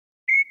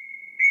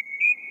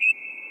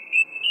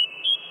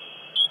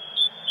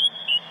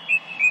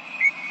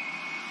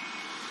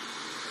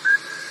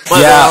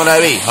Yeah. On that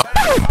beat.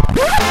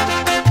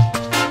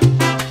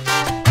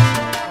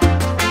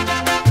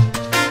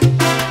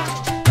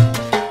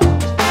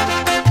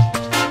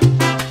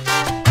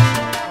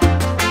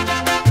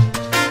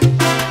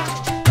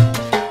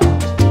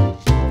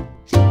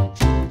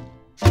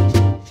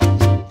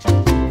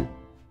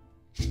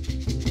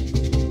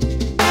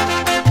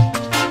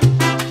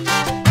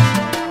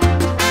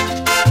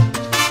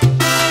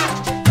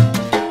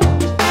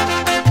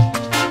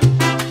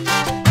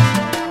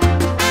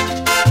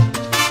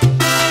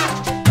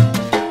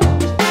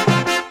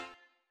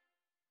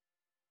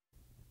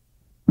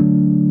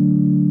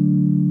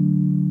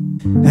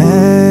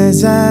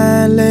 As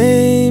I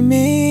lay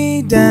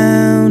me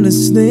down to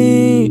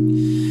sleep,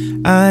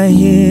 I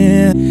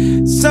hear,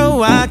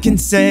 so I can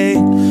say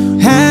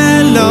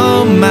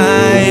hello,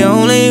 my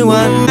only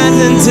one.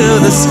 Until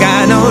the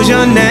sky knows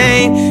your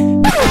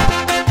name.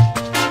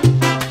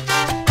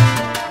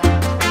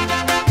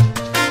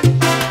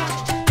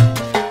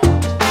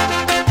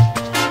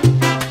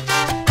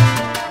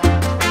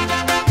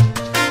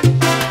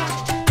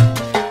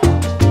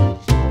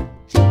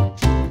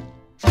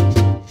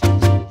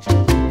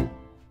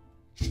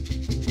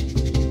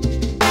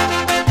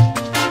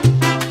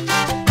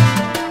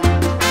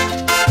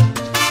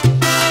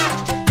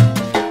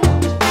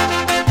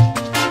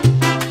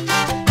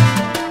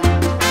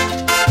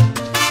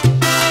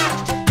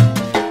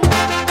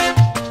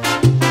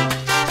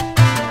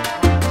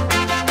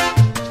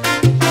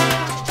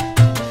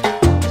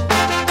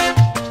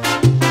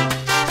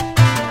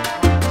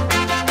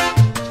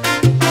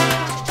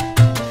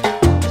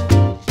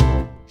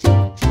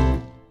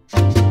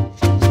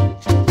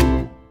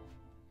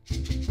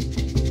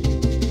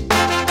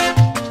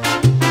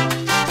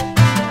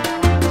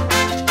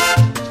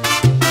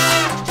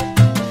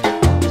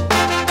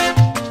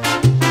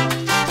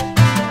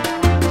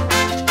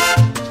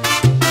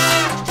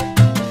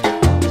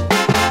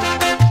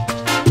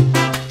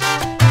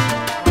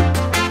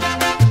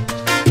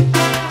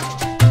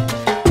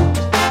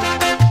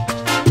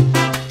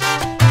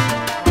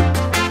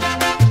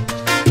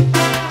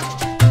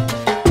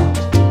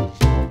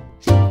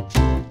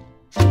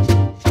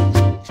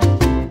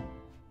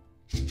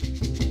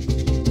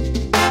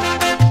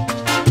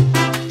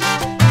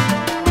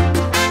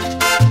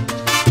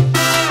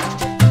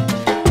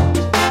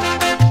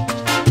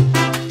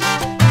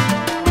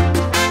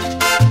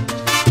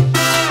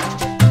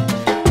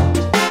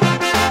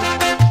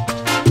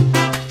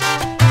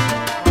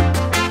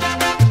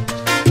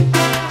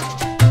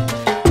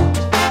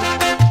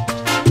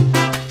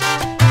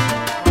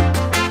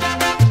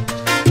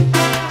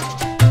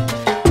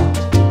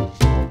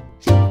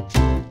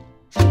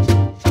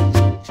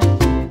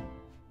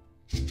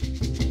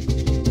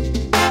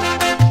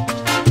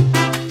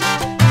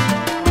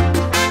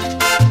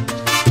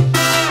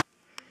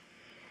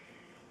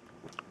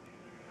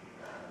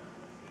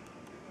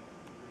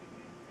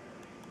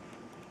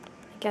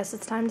 Guess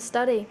it's time to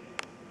study.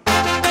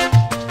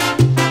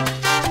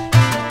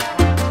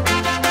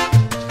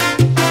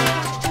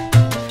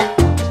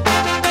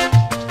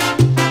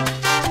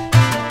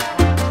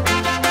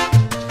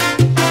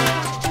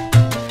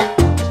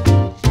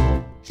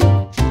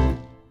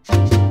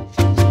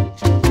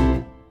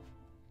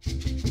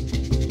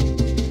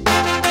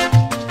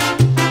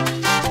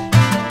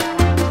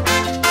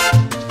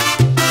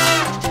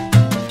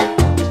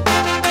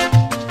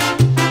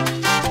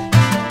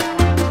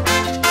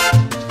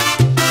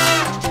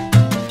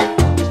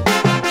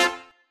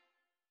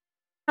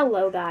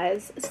 Hello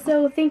guys,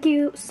 so thank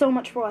you so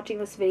much for watching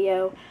this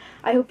video.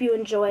 I hope you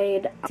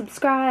enjoyed.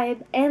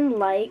 Subscribe and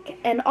like,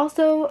 and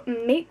also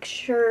make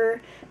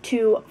sure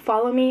to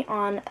follow me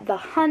on The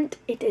Hunt.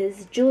 It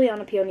is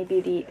Juliana Peony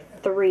Beauty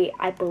 3,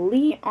 I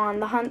believe, on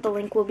The Hunt. The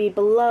link will be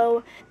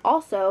below.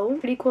 Also,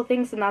 pretty cool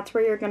things, and that's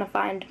where you're going to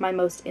find my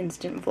most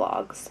instant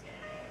vlogs.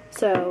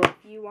 So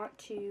if you want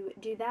to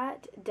do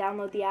that,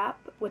 download the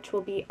app, which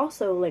will be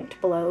also linked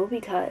below,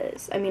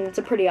 because, I mean, it's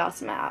a pretty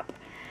awesome app.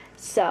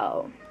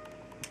 So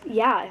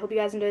yeah, I hope you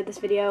guys enjoyed this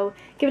video.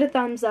 Give it a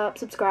thumbs up,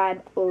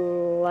 subscribe,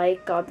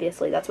 like,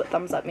 obviously, that's what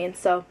thumbs up means.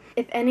 So,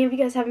 if any of you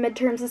guys have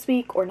midterms this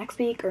week, or next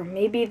week, or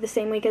maybe the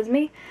same week as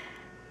me,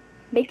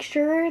 make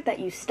sure that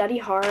you study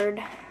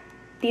hard.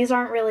 These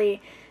aren't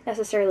really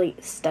necessarily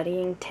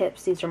studying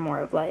tips, these are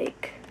more of,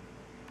 like,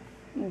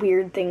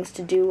 weird things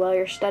to do while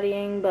you're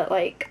studying, but,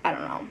 like, I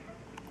don't know.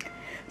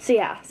 So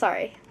yeah,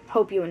 sorry.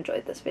 Hope you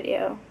enjoyed this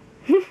video.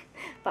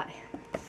 Bye.